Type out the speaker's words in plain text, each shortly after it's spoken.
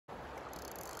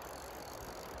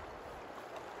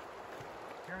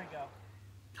Here we go.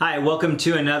 Hi, welcome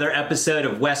to another episode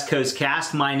of West Coast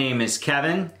Cast. My name is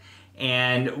Kevin,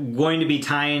 and I'm going to be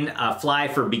tying a fly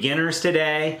for beginners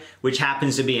today, which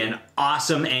happens to be an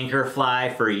awesome anchor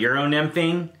fly for Euro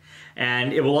Nymphing.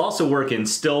 And it will also work in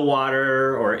still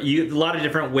water or a lot of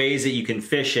different ways that you can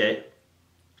fish it.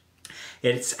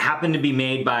 It's happened to be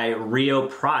made by Rio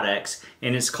Products,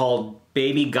 and it's called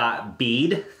Baby Got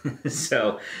Bead.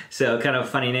 so kind of a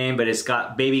funny name, but it's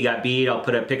got Baby Got Bead. I'll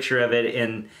put a picture of it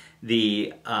in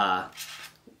the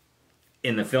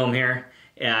film here.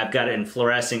 And I've got it in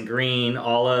fluorescent green,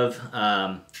 olive.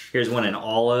 Here's one in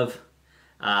olive,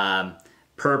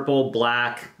 purple,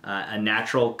 black, a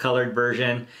natural colored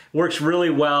version. Works really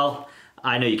well.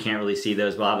 I know you can't really see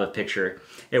those, but I'll have a picture.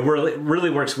 It really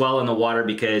works well in the water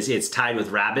because it's tied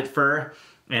with rabbit fur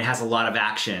and it has a lot of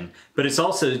action. But it's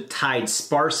also tied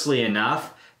sparsely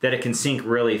enough that it can sink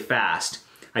really fast.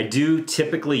 I do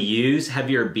typically use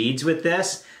heavier beads with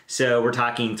this. So we're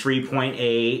talking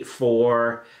 3.8,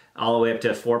 4, all the way up to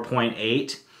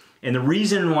 4.8. And the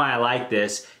reason why I like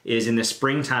this is in the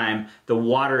springtime, the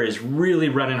water is really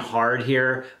running hard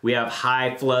here. We have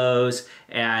high flows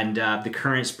and the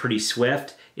current's pretty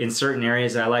swift in certain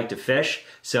areas that I like to fish.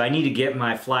 So I need to get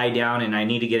my fly down and I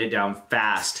need to get it down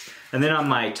fast. And then on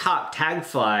my top tag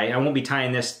fly, I won't be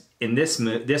tying this in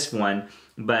this one,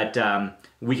 but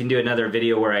we can do another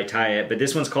video where I tie it. But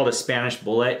this one's called a Spanish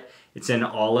bullet. It's in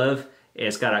olive.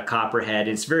 It's got a copper head.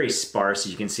 It's very sparse,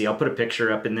 as you can see. I'll put a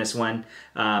picture up in this one.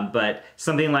 But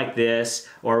something like this,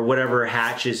 or whatever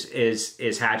hatch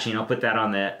is hatching, I'll put that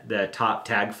on the top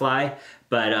tag fly.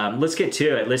 But let's get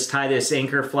to it. Let's tie this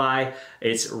anchor fly.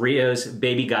 It's Rio's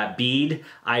Baby Got Bead.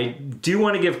 I do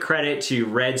want to give credit to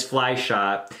Red's Fly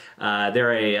Shop.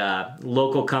 They're a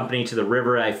local company to the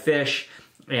river I fish.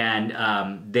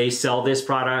 And they sell this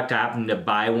product. I happened to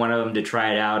buy one of them to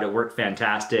try it out. It worked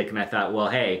fantastic. And I thought, well,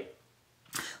 hey,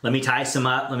 let me tie some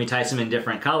up. Let me tie some in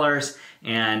different colors.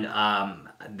 And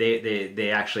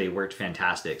they actually worked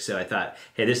fantastic. So I thought,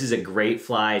 hey, this is a great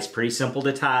fly. It's pretty simple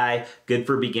to tie, good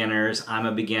for beginners. I'm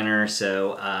a beginner,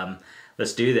 so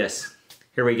let's do this.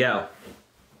 Here we go.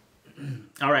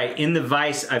 All right, in the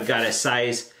vise, I've got a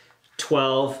size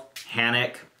 12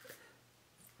 Hanak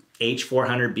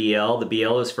H400 BL. The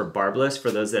BL is for barbless, for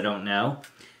those that don't know.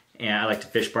 And I like to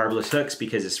fish barbless hooks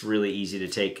because it's really easy to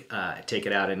take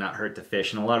it out and not hurt the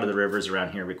fish. And a lot of the rivers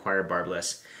around here require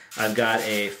barbless. I've got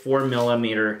a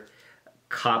 4mm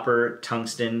copper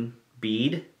tungsten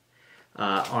bead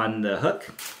on the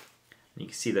hook. You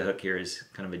can see the hook here is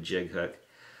kind of a jig hook.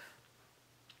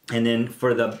 And then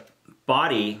for the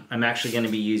body, I'm actually going to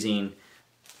be using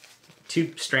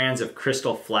 2 strands of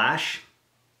crystal flash.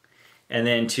 And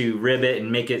then to rib it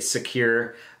and make it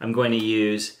secure, I'm going to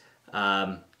use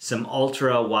some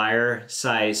ultra wire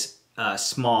size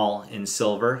small in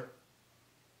silver.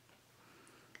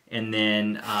 And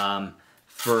then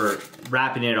for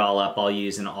wrapping it all up, I'll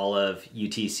use an olive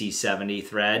UTC 70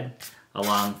 thread.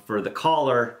 Along for the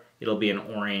collar, it'll be an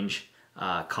orange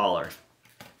collar.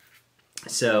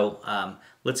 So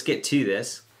let's get to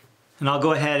this. And I'll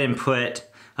go ahead and put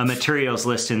a materials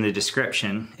list in the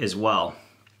description as well.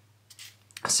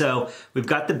 So we've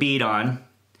got the bead on,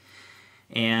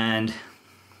 and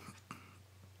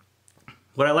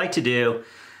what I like to do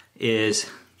is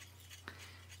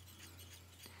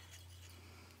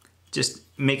just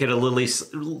make it a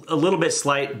little bit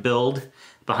slight build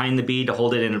behind the bead to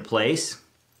hold it into place.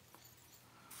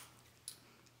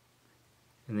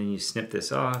 And then you snip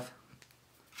this off.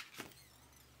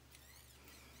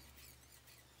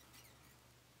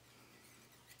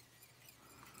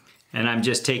 And I'm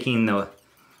just taking the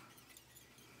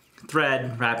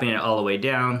thread, wrapping it all the way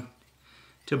down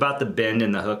to about the bend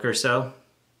in the hook or so.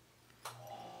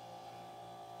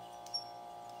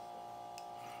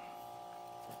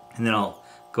 And then I'll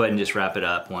go ahead and just wrap it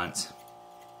up once.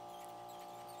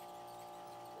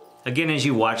 Again, as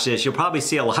you watch this, you'll probably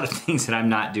see a lot of things that I'm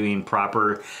not doing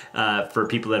proper for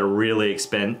people that are really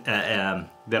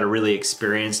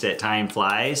experienced at tying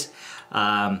flies.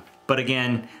 But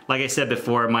again, like I said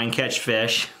before, mine catch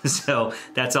fish, so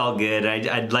that's all good.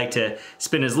 I'd like to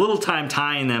spend as little time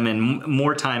tying them and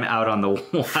more time out on the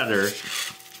water.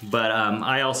 But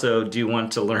I also do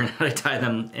want to learn how to tie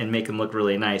them and make them look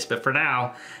really nice. But for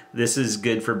now, this is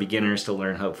good for beginners to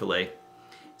learn, hopefully.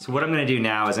 So what I'm gonna do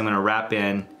now is I'm gonna wrap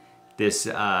in this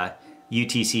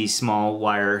UTC small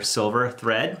wire silver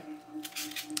thread.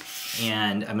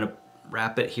 And I'm gonna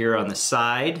wrap it here on the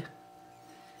side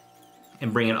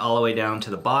and bring it all the way down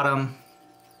to the bottom.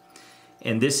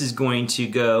 And this is going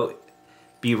to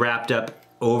be wrapped up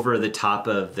over the top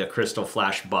of the crystal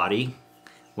flash body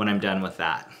when I'm done with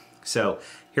that. So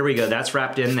here we go, that's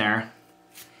wrapped in there.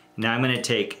 Now I'm gonna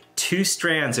take 2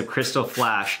 strands of crystal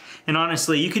flash, and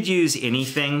honestly, you could use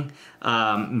anything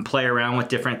and play around with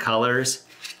different colors,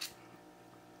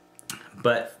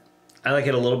 but I like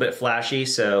it a little bit flashy,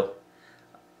 so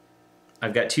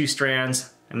I've got 2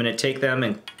 strands. I'm gonna take them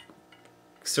and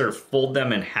sort of fold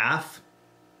them in half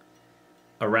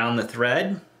around the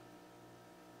thread,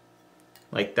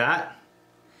 like that.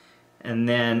 And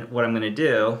then what I'm gonna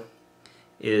do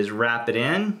is wrap it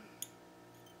in.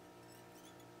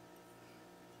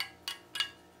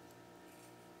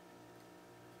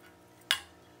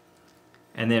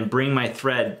 And then bring my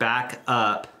thread back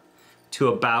up to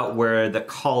about where the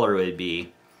collar would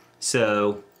be.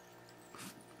 So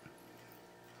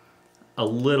a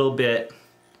little bit,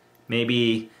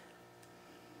 maybe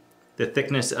the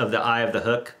thickness of the eye of the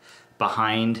hook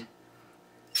behind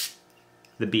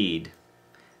the bead.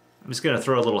 I'm just gonna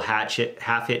throw a little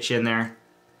half hitch in there.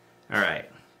 All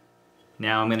right,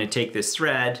 now I'm gonna take this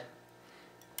thread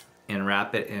and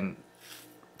wrap it in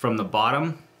from the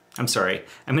bottom. I'm sorry,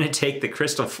 I'm gonna take the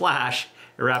crystal flash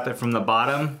and wrap it from the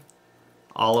bottom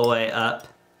all the way up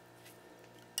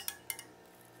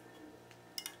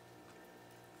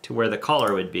to where the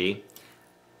collar would be.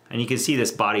 And you can see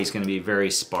this body is gonna be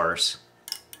very sparse.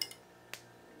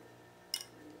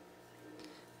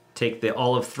 Take the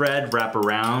olive thread, wrap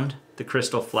around the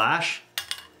crystal flash.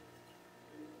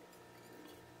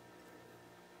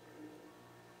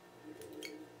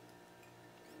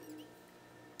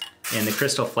 And the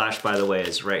crystal flash, by the way,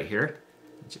 is right here.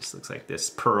 It just looks like this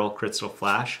pearl crystal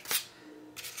flash.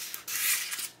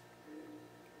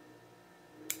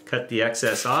 Cut the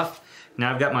excess off.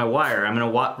 Now I've got my wire. I'm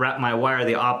gonna wrap my wire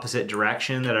the opposite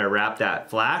direction that I wrapped that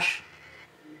flash.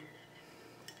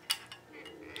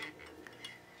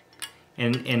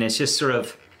 And it's just sort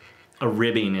of a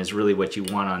ribbing is really what you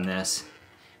want on this.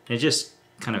 And it just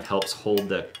kind of helps hold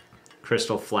the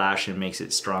crystal flash and makes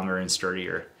it stronger and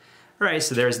sturdier. All right,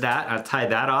 so there's that. I'll tie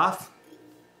that off.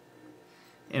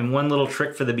 And one little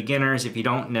trick for the beginners, if you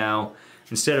don't know,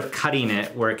 instead of cutting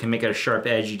it where it can make it a sharp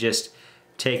edge, you just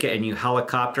take it and you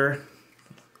helicopter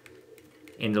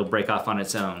and it'll break off on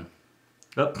its own.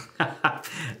 Oh,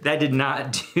 that did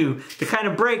not do the kind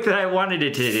of break that I wanted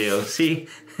it to do. See,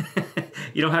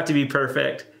 you don't have to be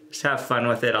perfect. Just have fun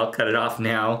with it. I'll cut it off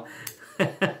now.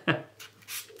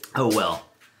 Oh well.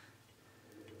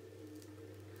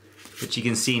 But you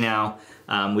can see now,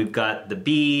 we've got the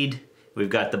bead, we've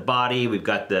got the body, we've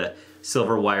got the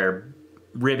silver wire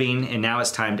ribbing, and now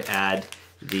it's time to add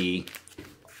the,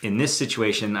 in this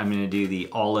situation, I'm gonna do the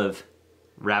olive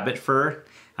rabbit fur,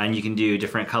 and you can do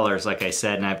different colors, like I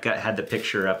said, and I've had the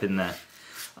picture up in the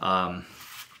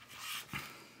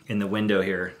window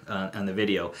here on the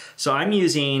video. So I'm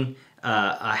using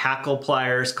a hackle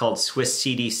pliers called Swiss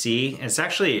CDC. It's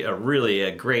actually really a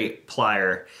great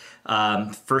plier.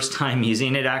 First time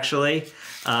using it actually.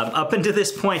 Up until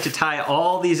this point, to tie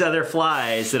all these other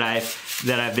flies that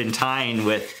I've been tying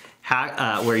with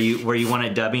where you want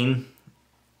a dubbing.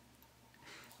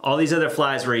 All these other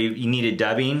flies where you need a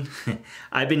dubbing,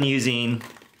 I've been using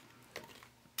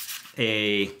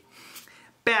a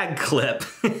bag clip.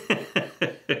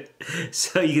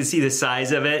 So you can see the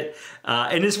size of it,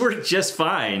 and it's worked just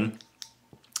fine.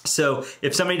 So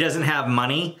if somebody doesn't have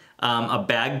money, a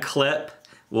bag clip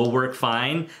will work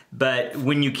fine, but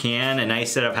when you can, a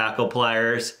nice set of hackle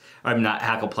pliers, or not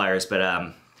hackle pliers,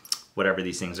 but whatever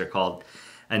these things are called,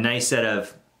 a nice set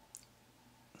of,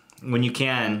 when you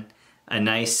can, a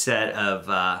nice set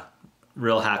of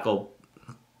real hackle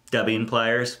dubbing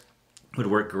pliers would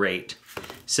work great.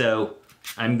 So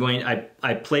I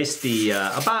placed the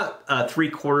about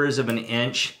 3/4 of an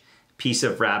inch piece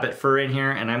of rabbit fur in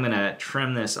here, and I'm gonna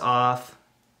trim this off.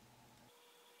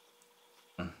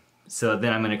 So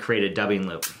then I'm gonna create a dubbing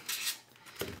loop.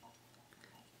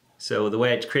 So the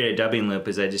way I create a dubbing loop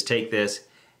is I just take this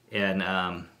and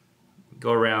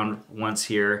go around once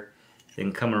here,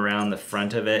 then come around the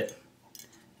front of it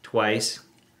twice,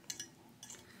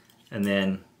 and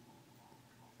then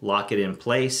lock it in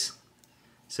place.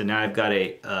 So now I've got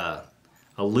a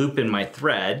loop in my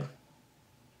thread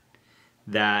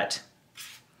that,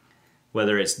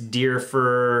 whether it's deer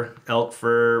fur, elk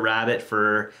fur, rabbit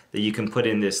fur, that you can put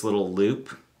in this little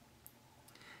loop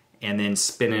and then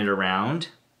spin it around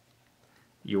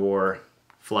your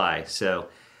fly. So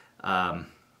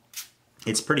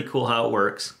it's pretty cool how it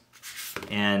works.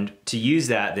 And to use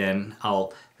that, then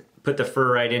I'll put the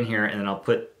fur right in here, and then I'll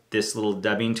put this little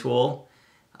dubbing tool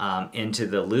into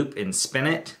the loop and spin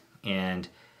it. And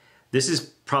this is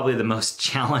probably the most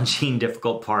challenging,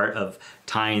 difficult part of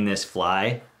tying this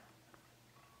fly.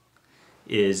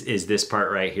 is this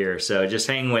part right here. So just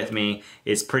hang with me.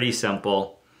 It's pretty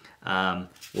simple.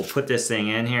 We'll put this thing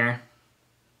in here.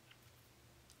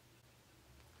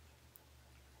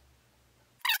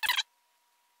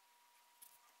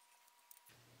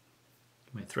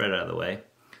 Get my thread out of the way.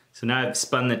 So now I've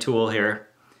spun the tool here,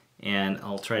 and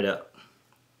I'll try to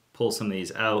pull some of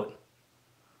these out.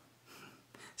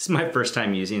 This is my first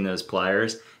time using those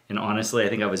pliers, and honestly I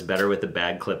think I was better with the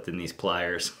bag clip than these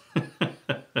pliers.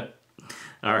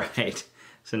 Alright,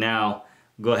 so now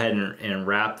go ahead and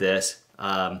wrap this.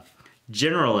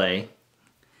 Generally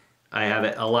I have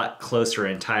it a lot closer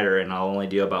and tighter, and I'll only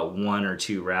do about 1 or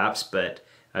 2 wraps, but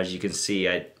as you can see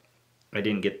I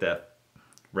didn't get the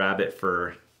rabbit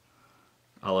fur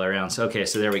all the way around. So okay,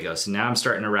 so there we go. So now I'm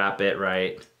starting to wrap it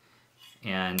right,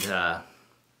 and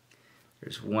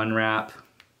there's 1 wrap.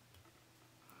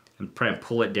 I'm trying to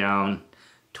pull it down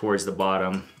towards the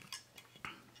bottom.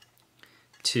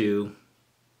 2.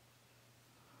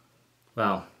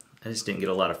 Well, I just didn't get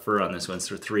a lot of fur on this one,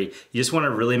 so 3. You just want to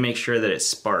really make sure that it's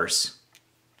sparse.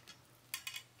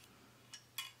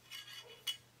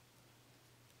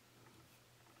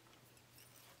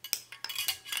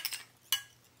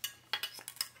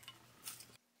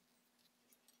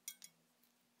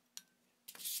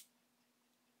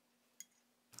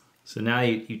 So now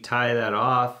you tie that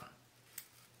off,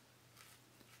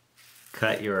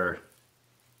 cut your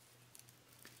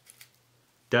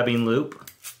dubbing loop,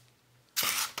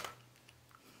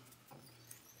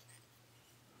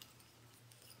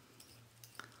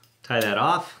 tie that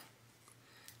off,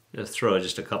 just throw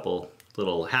just a couple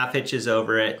little half hitches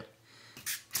over it,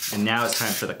 and now it's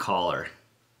time for the collar.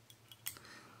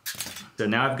 So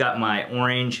now I've got my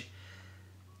orange,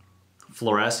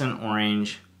 fluorescent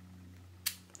orange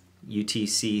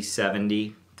UTC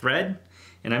 70 thread,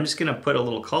 and I'm just going to put a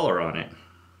little collar on it.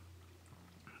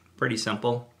 Pretty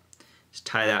simple. Just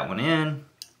tie that one in.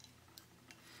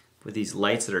 With these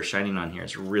lights that are shining on here,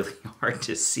 it's really hard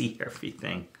to see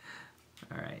everything.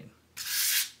 Alright.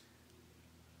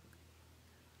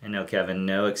 I know, Kevin,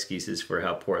 no excuses for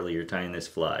how poorly you're tying this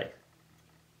fly.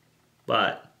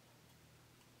 But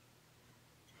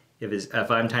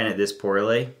if I'm tying it this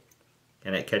poorly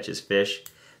and it catches fish,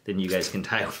 then you guys can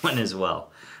tie one as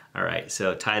well. Alright,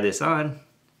 so tie this on.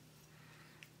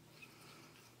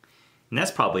 And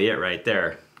that's probably it right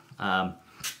there.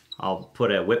 I'll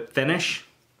put a whip finish.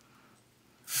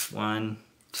 1,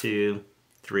 2,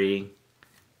 3,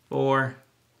 4.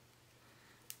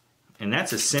 And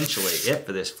that's essentially it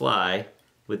for this fly,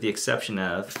 with the exception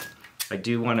of I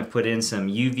do want to put in some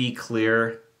UV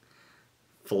clear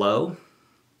flow.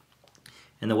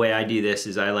 And the way I do this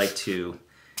is I like to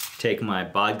take my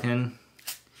bodkin,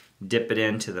 dip it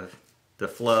into the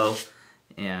flow,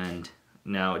 and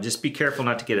now just be careful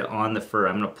not to get it on the fur.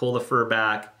 I'm going to pull the fur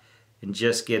back and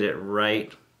just get it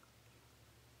right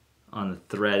on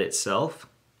the thread itself.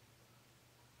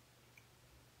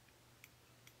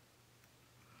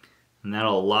 And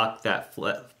that'll lock that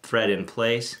thread in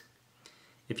place.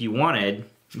 If you wanted,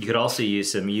 you could also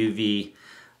use some UV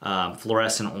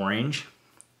fluorescent orange,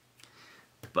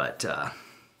 but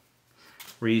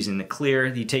we're using the clear.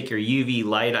 You take your UV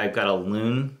light, I've got a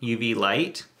Loon UV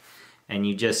light, and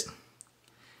you just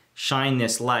shine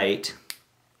this light,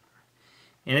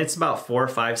 and it's about 4,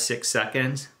 5, 6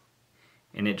 seconds,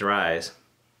 and it dries.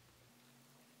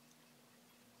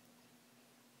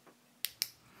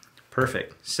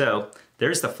 Perfect. So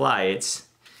there's the fly. It's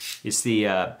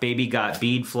the Baby Got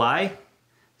Bead fly.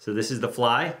 So this is the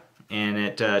fly, and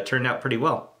it turned out pretty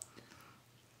well.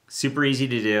 Super easy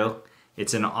to do.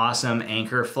 It's an awesome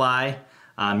anchor fly.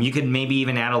 You could maybe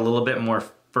even add a little bit more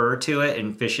fur to it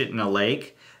and fish it in a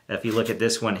lake. If you look at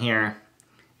this one here,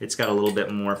 it's got a little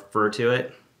bit more fur to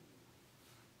it.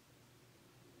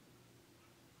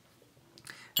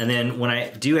 And then when I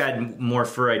do add more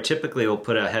fur, I typically will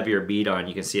put a heavier bead on.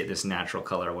 You can see it, this natural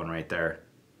color one right there.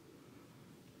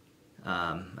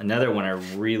 Another one I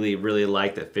really, really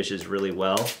like that fishes really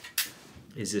well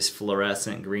is this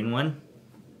fluorescent green one.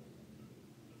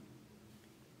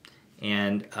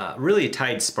 And really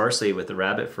tied sparsely with the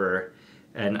rabbit fur.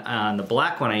 And on the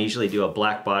black one, I usually do a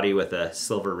black body with a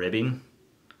silver ribbing.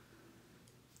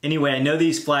 Anyway, I know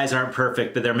these flies aren't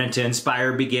perfect, but they're meant to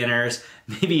inspire beginners,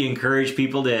 maybe encourage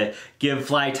people to give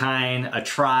fly tying a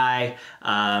try,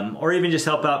 or even just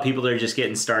help out people that are just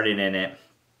getting started in it.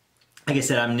 Like I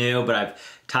said, I'm new, but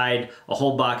I've tied a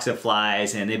whole box of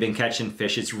flies and they've been catching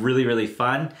fish. It's really, really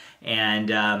fun.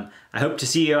 And I hope to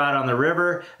see you out on the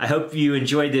river. I hope you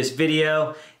enjoyed this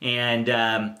video, and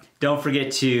don't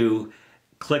forget to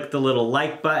click the little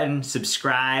like button,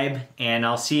 subscribe, and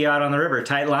I'll see you out on the river.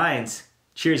 Tight lines.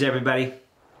 Cheers, everybody.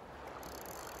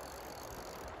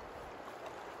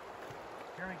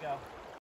 Here we go.